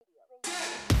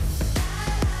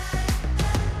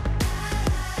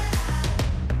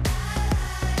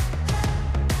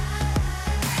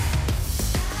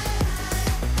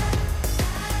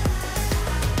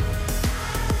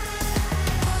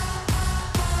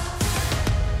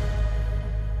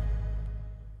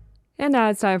And now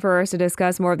it's time for us to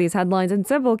discuss more of these headlines and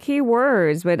simple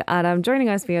keywords with Adam joining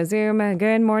us via Zoom.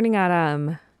 Good morning,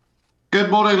 Adam. Good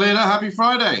morning, Lena. Happy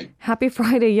Friday. Happy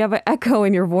Friday. You have an echo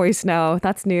in your voice now.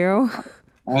 That's new.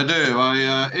 I do.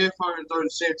 My earphones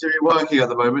don't seem to be working at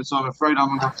the moment, so I'm afraid I'm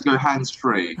going to have to go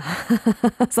hands-free.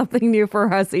 Something new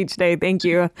for us each day. Thank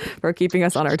you for keeping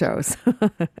us on our toes.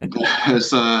 There's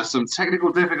some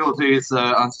technical difficulties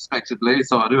unsuspectedly,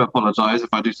 so I do apologize if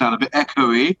I do sound a bit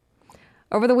echoey.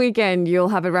 Over the weekend, you'll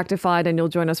have it rectified and you'll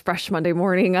join us fresh Monday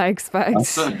morning, I expect. I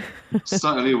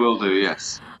certainly will do,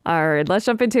 yes. All right, let's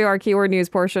jump into our keyword news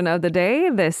portion of the day.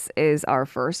 This is our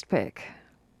first pick.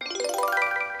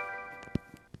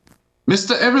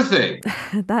 Mr. Everything.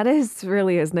 That is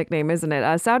really his nickname, isn't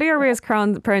it? Saudi Arabia's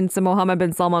Crown Prince Mohammed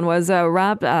bin Salman has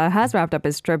wrapped up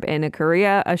his trip in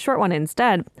Korea, a short one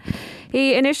instead.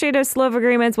 He initiated a slew of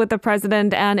agreements with the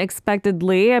president and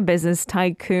expectedly business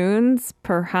tycoons,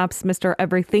 perhaps Mr.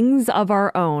 Everything's of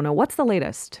our own. What's the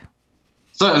latest?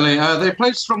 Certainly. They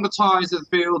pledged stronger ties in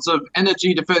the fields of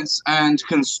energy, defense and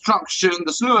construction.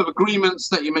 The slew of agreements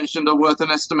that you mentioned are worth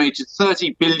an estimated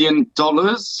 $30 billion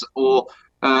or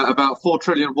about 4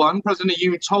 trillion won. President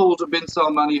Yoon told bin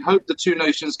Salman he hoped the two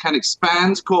nations can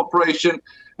expand cooperation,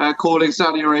 calling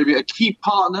Saudi Arabia a key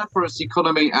partner for its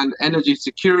economy and energy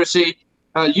security.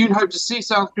 Yoon hoped to see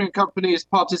South Korean companies'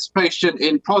 participation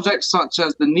in projects such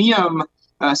as the NEOM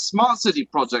Smart City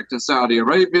project in Saudi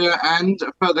Arabia and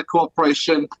further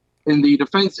cooperation in the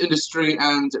defense industry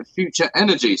and future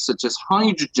energy, such as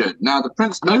hydrogen. Now, the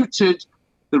prince noted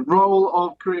the role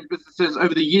of Korean businesses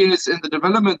over the years in the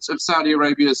development of Saudi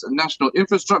Arabia's national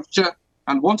infrastructure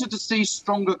and wanted to see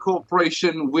stronger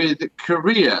cooperation with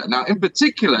Korea. Now, in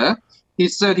particular, he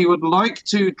said he would like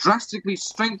to drastically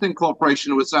strengthen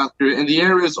cooperation with South Korea in the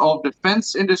areas of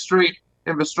defense industry,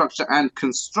 infrastructure, and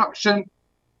construction.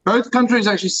 Both countries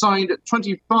actually signed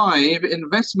 25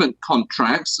 investment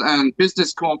contracts and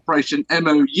business cooperation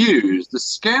MOUs. The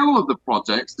scale of the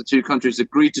projects the two countries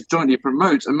agreed to jointly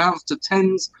promote amounts to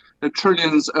tens of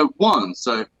trillions of won.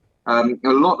 So a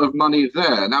lot of money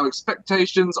there. Now,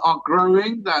 expectations are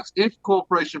growing that if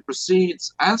cooperation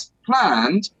proceeds as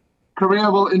planned,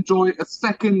 Korea will enjoy a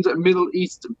second Middle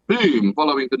East boom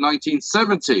following the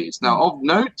 1970s. Now, of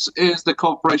note is the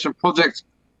cooperation project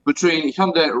between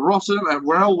Hyundai Rotem, a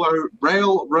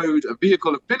railroad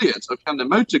vehicle affiliate of Hyundai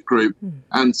Motor Group,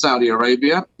 and Saudi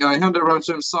Arabia. Hyundai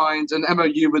Rotem signed an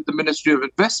MOU with the Ministry of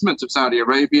Investment of Saudi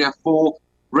Arabia for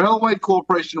railway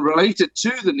cooperation related to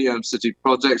the NEOM City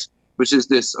project, which is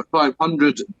this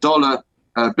 $500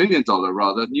 billion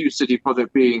new city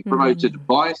project being promoted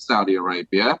by Saudi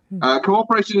Arabia.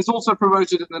 Cooperation is also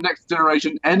promoted in the next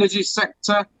generation energy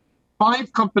sector.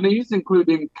 5 companies,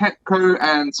 including KEPCO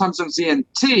and Samsung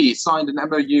C&T, signed an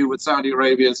MOU with Saudi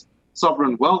Arabia's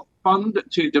Sovereign Wealth Fund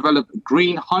to develop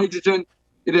green hydrogen.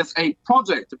 It is a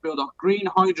project to build a green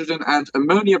hydrogen and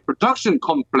ammonia production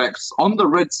complex on the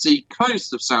Red Sea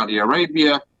coast of Saudi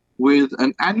Arabia with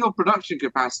an annual production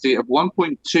capacity of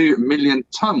 1.2 million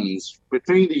tons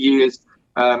between the years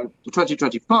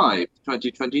 2025 to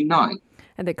 2029.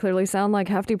 And they clearly sound like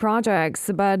hefty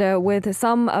projects, but with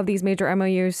some of these major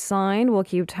MOUs signed, we'll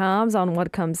keep tabs on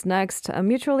what comes next. A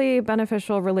mutually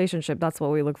beneficial relationship, that's what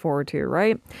we look forward to,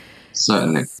 right?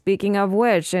 Certainly. Speaking of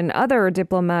which, in other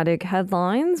diplomatic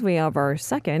headlines, we have our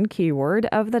second keyword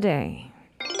of the day.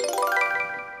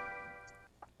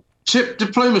 Chip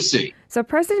diplomacy. So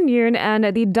President Yoon and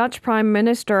the Dutch Prime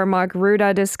Minister Mark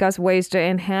Rutte discussed ways to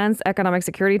enhance economic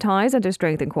security ties and to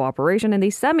strengthen cooperation in the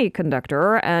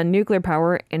semiconductor and nuclear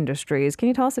power industries. Can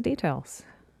you tell us the details?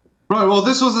 Right, well,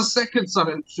 this was the second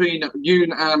summit between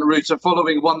Yoon and Rutte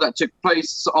following one that took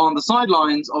place on the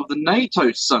sidelines of the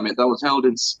NATO summit that was held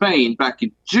in Spain back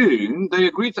in June. They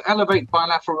agreed to elevate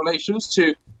bilateral relations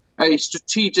to a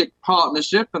strategic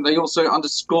partnership, and they also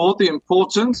underscored the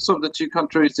importance of the two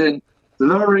countries in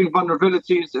lowering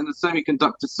vulnerabilities in the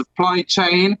semiconductor supply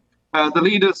chain. The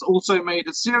leaders also made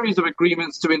a series of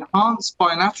agreements to enhance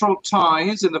bilateral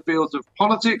ties in the fields of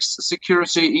politics,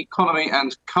 security, economy,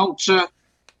 and culture.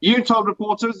 Yoon told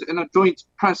reporters in a joint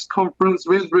press conference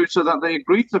with Rutte that they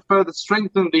agreed to further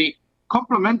strengthen the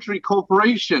complementary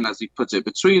cooperation, as he put it,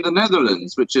 between the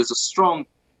Netherlands, which is strong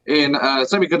in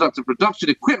semiconductor production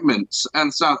equipment,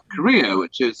 and South Korea,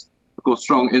 which is, of course,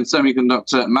 strong in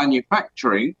semiconductor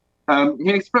manufacturing. He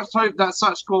expressed hope that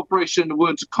such cooperation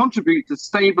would contribute to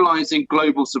stabilizing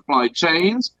global supply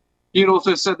chains. Yoon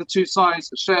also said the two sides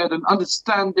shared an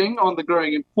understanding on the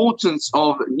growing importance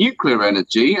of nuclear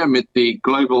energy amid the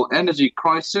global energy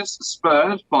crisis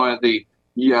spurred by the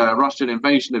Russian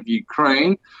invasion of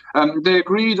Ukraine. They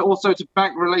agreed also to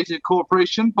back related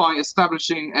cooperation by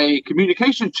establishing a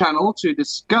communication channel to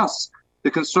discuss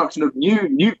the construction of new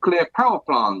nuclear power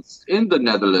plants in the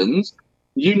Netherlands.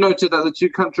 You noted that the two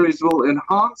countries will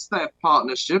enhance their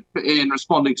partnership in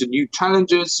responding to new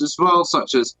challenges as well,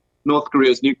 such as North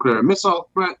Korea's nuclear and missile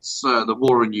threats, the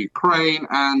war in Ukraine,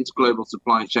 and global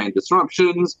supply chain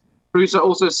disruptions. Rutte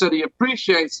also said he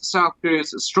appreciates South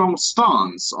Korea's strong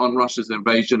stance on Russia's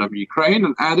invasion of Ukraine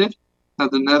and added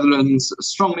that the Netherlands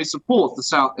strongly supports the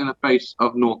South in the face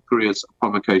of North Korea's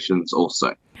provocations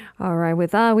also. All right,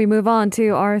 with that, we move on to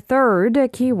our third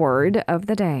keyword of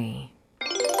the day.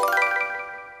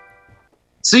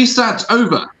 CSAT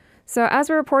over. So as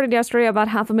we reported yesterday, about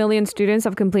 500,000 students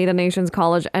have completed the nation's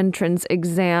college entrance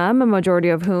exam, a majority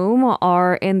of whom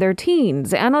are in their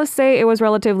teens. Analysts say it was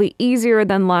relatively easier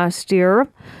than last year,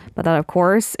 but that, of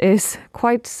course, is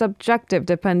quite subjective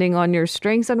depending on your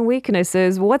strengths and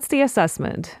weaknesses. What's the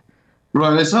assessment?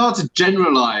 Right, it's hard to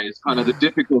generalize kind of the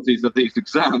difficulties of these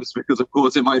exams because, of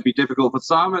course, it might be difficult for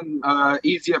some and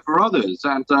easier for others.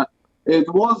 And it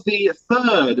was the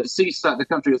third CSAT the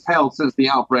country has held since the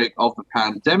outbreak of the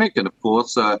pandemic. And, of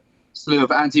course, a slew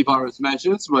of antivirus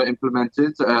measures were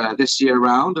implemented this year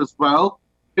round as well.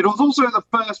 It was also the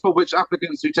first for which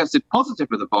applicants who tested positive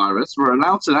for the virus were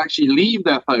allowed to actually leave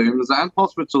their homes and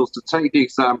hospitals to take the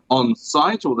exam on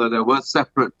site, although there were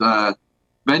separate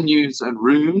venues and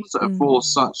rooms for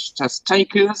such test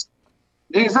takers.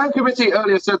 The exam committee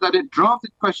earlier said that it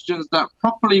drafted questions that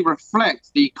properly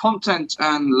reflect the content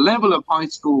and level of high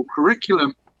school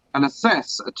curriculum and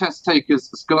assess a test taker's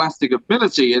scholastic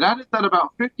ability. It added that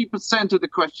about 50% of the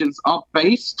questions are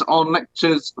based on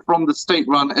lectures from the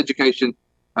state-run education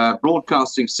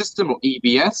broadcasting system, or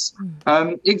EBS.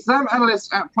 Exam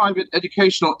analysts at private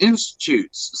educational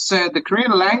institutes said the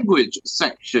Korean language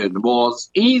section was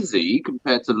easy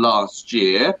compared to last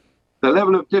year. The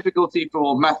level of difficulty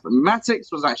for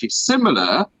mathematics was actually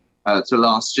similar to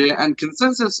last year, and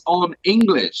consensus on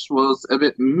English was a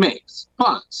bit mixed.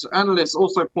 But analysts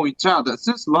also point out that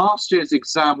since last year's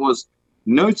exam was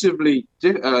notably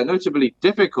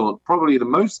difficult, probably the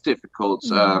most difficult,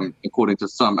 according to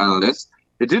some analysts,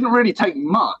 it didn't really take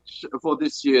much for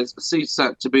this year's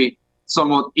CSAT to be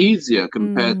somewhat easier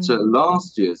compared to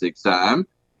last year's exam.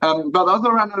 But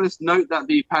other analysts note that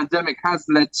the pandemic has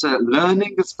led to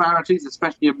learning disparities,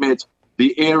 especially amid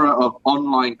the era of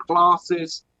online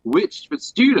classes, which for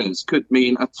students could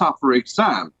mean a tougher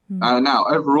exam. Now,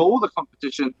 overall, the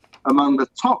competition among the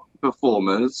top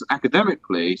performers,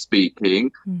 academically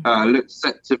speaking, looks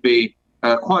set to be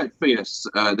quite fierce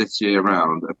this year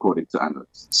round, according to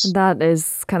analysts. That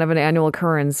is kind of an annual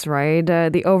occurrence, right?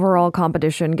 The overall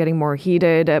competition getting more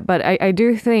heated. But I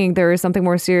do think there is something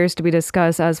more serious to be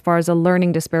discussed as far as the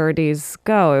learning disparities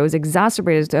go. It was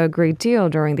exacerbated a great deal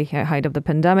during the height of the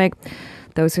pandemic.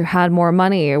 Those who had more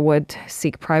money would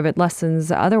seek private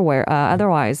lessons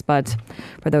otherwise. But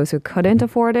for those who couldn't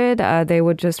afford it, they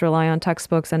would just rely on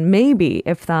textbooks and maybe,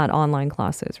 if that, online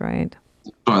classes, right?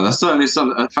 Right, that's certainly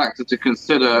a factor to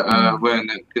consider when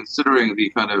considering the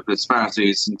kind of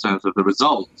disparities in terms of the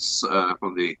results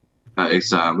from the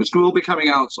exam, which will be coming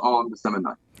out on December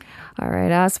 9th. All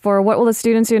right. As for what will the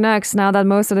students do next, now that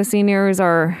most of the seniors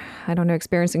are,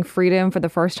 experiencing freedom for the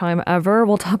first time ever,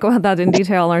 we'll talk about that in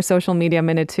detail in our social media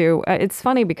minute too. It's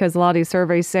funny because a lot of these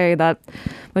surveys say that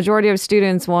majority of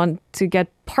students want to get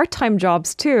part-time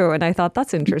jobs too. And I thought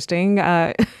that's interesting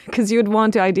because you'd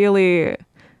want to ideally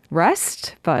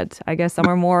rest, but I guess some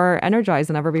are more energized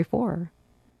than ever before.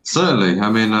 Certainly. I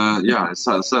mean, it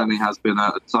certainly has been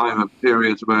a time, a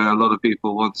period where a lot of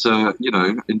people want to,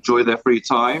 enjoy their free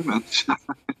time, and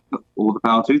all the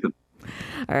power to them.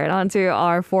 All right, on to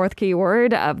our fourth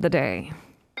keyword of the day.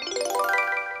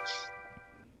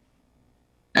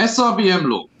 SRBM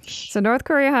launch. So North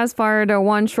Korea has fired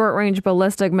one short-range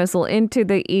ballistic missile into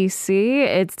the EC.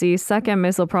 It's the second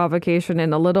missile provocation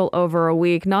in a little over a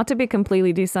week. Not to be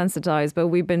completely desensitized, but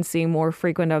we've been seeing more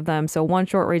frequent of them. So one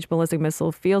short-range ballistic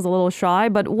missile feels a little shy.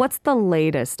 But what's the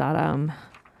latest, Adam?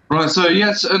 Right, so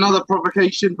yet another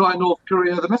provocation by North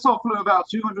Korea. The missile flew about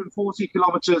 240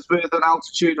 kilometers with an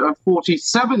altitude of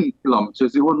 47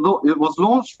 kilometers. It was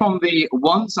launched from the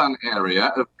Wonsan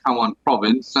area of Gangwon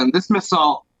province, and this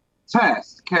missile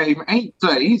test came 8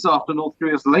 days after North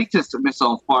Korea's latest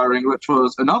missile firing, which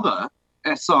was another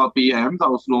SRBM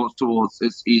that was launched towards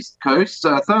its east coast.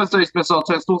 Thursday's missile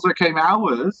test also came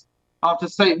hours after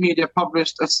state media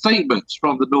published a statement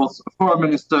from the North Foreign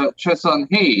Minister Choi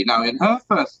Sun-hee. Now, in her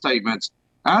first statement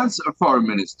as a foreign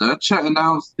minister, Choi did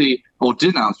announce the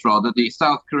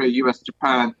South Korea, US,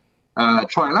 Japan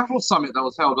trilateral summit that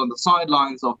was held on the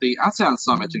sidelines of the ASEAN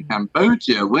summit in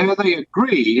Cambodia, where they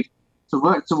agreed to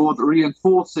work toward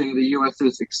reinforcing the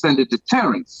US's extended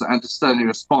deterrence and to sternly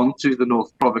respond to the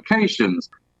North's provocations.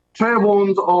 Traore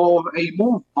warned of a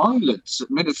more violent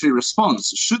military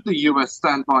response should the US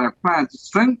stand by a plan to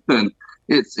strengthen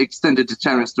its extended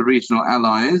deterrence to regional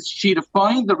allies. She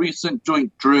defined the recent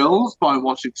joint drills by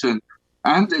Washington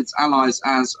and its allies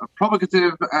as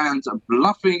provocative and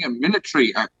bluffing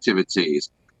military activities.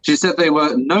 She said they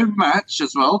were no match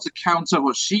as well to counter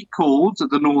what she called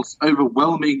the North's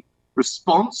overwhelming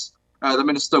response. The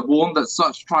minister warned that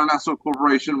such trilateral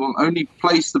cooperation will only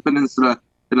place the peninsula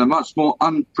in a much more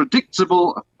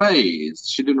unpredictable phase.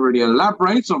 She didn't really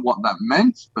elaborate on what that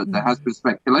meant, but there has been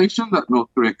speculation that North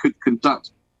Korea could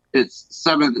conduct its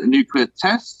seventh nuclear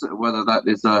test. Whether that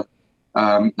is a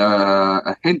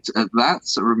hint at that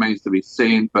remains to be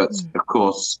seen. But of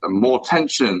course, more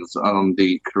tensions on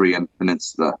the Korean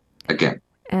peninsula again.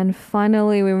 And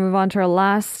finally, we move on to our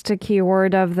last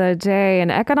keyword of the day, an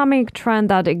economic trend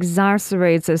that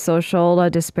exacerbates the social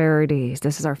disparities.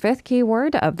 This is our fifth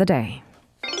keyword of the day.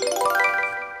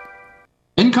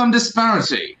 Income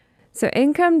disparity. So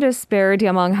income disparity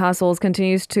among households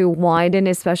continues to widen,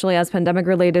 especially as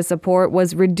pandemic-related support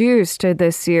was reduced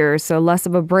this year. So less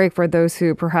of a break for those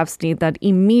who perhaps need that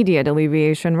immediate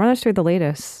alleviation. Run us through the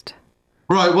latest.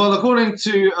 Right. Well, according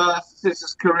to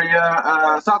Statistics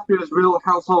Korea, South Korea's real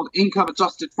household income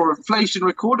adjusted for inflation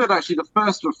recorded actually the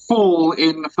first fall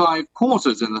in 5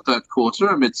 quarters in the third quarter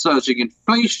amid surging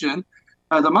inflation.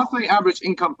 The monthly average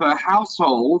income per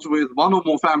household with one or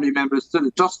more family members stood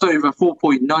at just over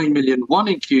 4.9 million won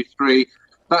in Q3.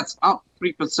 That's up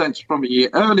 3% from a year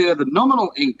earlier. The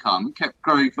nominal income kept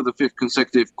growing for the 5th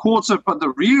consecutive quarter, but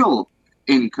the real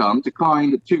income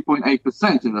declined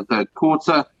 2.8% in the third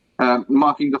quarter,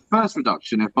 marking the first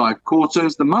reduction in 5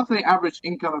 quarters. The monthly average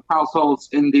income of households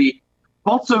in the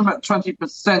bottom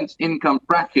 20% income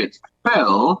bracket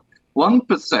fell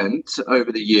 1%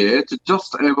 over the year to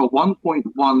just over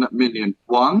 1.1 million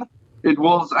won. It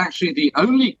was actually the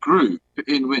only group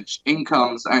in which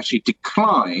incomes actually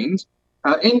declined.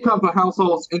 Income for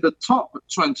households in the top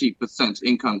 20%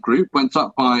 income group went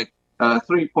up by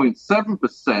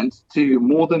 3.7% to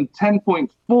more than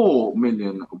 10.4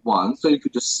 million won. So you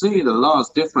could just see the large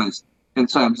difference in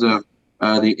terms of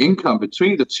the income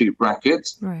between the two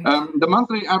brackets. Right. The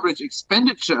monthly average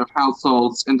expenditure of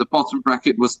households in the bottom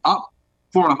bracket was up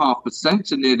 4.5%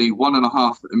 to nearly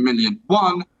 1.5 million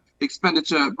won.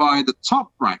 Expenditure by the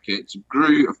top bracket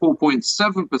grew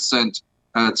 4.7%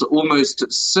 to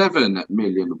almost 7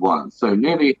 million won. So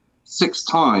nearly 6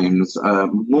 times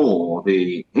more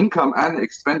the income and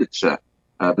expenditure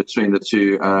between the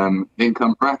two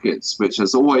income brackets, which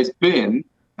has always been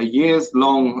a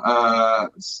years-long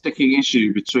sticking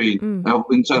issue between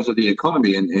in terms of the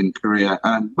economy in Korea,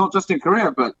 and not just in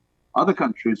Korea, but other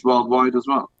countries worldwide as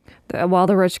well. While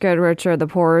the rich get richer, the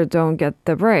poor don't get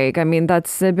the break. I mean,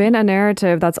 that's been a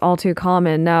narrative that's all too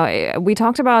common. Now, we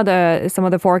talked about some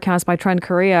of the forecasts by Trend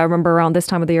Korea, I remember around this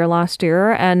time of the year last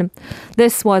year. And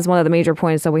this was one of the major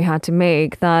points that we had to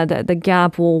make, that the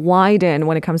gap will widen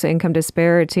when it comes to income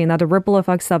disparity, and that the ripple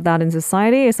effects of that in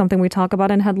society is something we talk about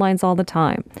in headlines all the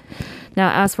time.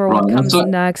 Now, as for what comes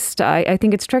next, I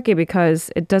think it's tricky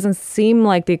because it doesn't seem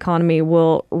like the economy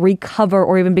will recover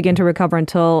or even begin to recover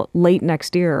until late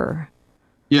next year.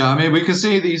 Yeah, I mean, we can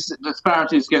see these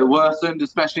disparities get worsened,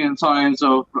 especially in times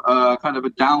of kind of a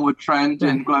downward trend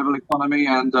in global economy.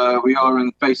 And we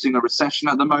are facing a recession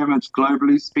at the moment,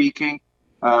 globally speaking.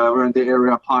 We're in the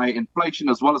area of high inflation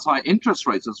as well as high interest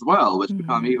rates as well, which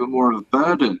become even more of a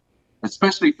burden,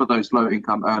 especially for those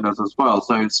low-income earners as well.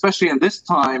 So especially in this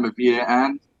time of year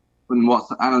and when what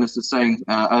analysts are saying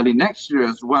early next year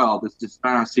as well, this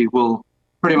disparity will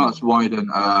pretty much widen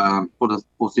for the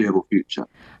foreseeable future.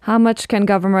 How much can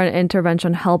government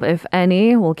intervention help, if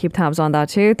any? We'll keep tabs on that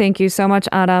too. Thank you so much,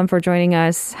 Adam, for joining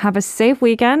us. Have a safe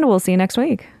weekend. We'll see you next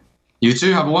week. You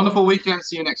too. Have a wonderful weekend.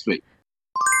 See you next week.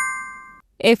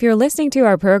 If you're listening to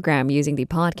our program using the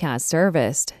podcast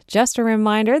service, just a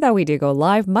reminder that we do go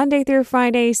live Monday through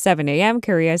Friday, 7 a.m.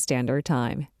 Korea Standard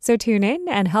Time. So tune in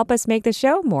and help us make the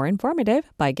show more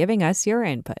informative by giving us your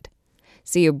input.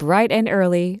 See you bright and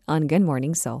early on Good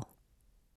Morning Seoul.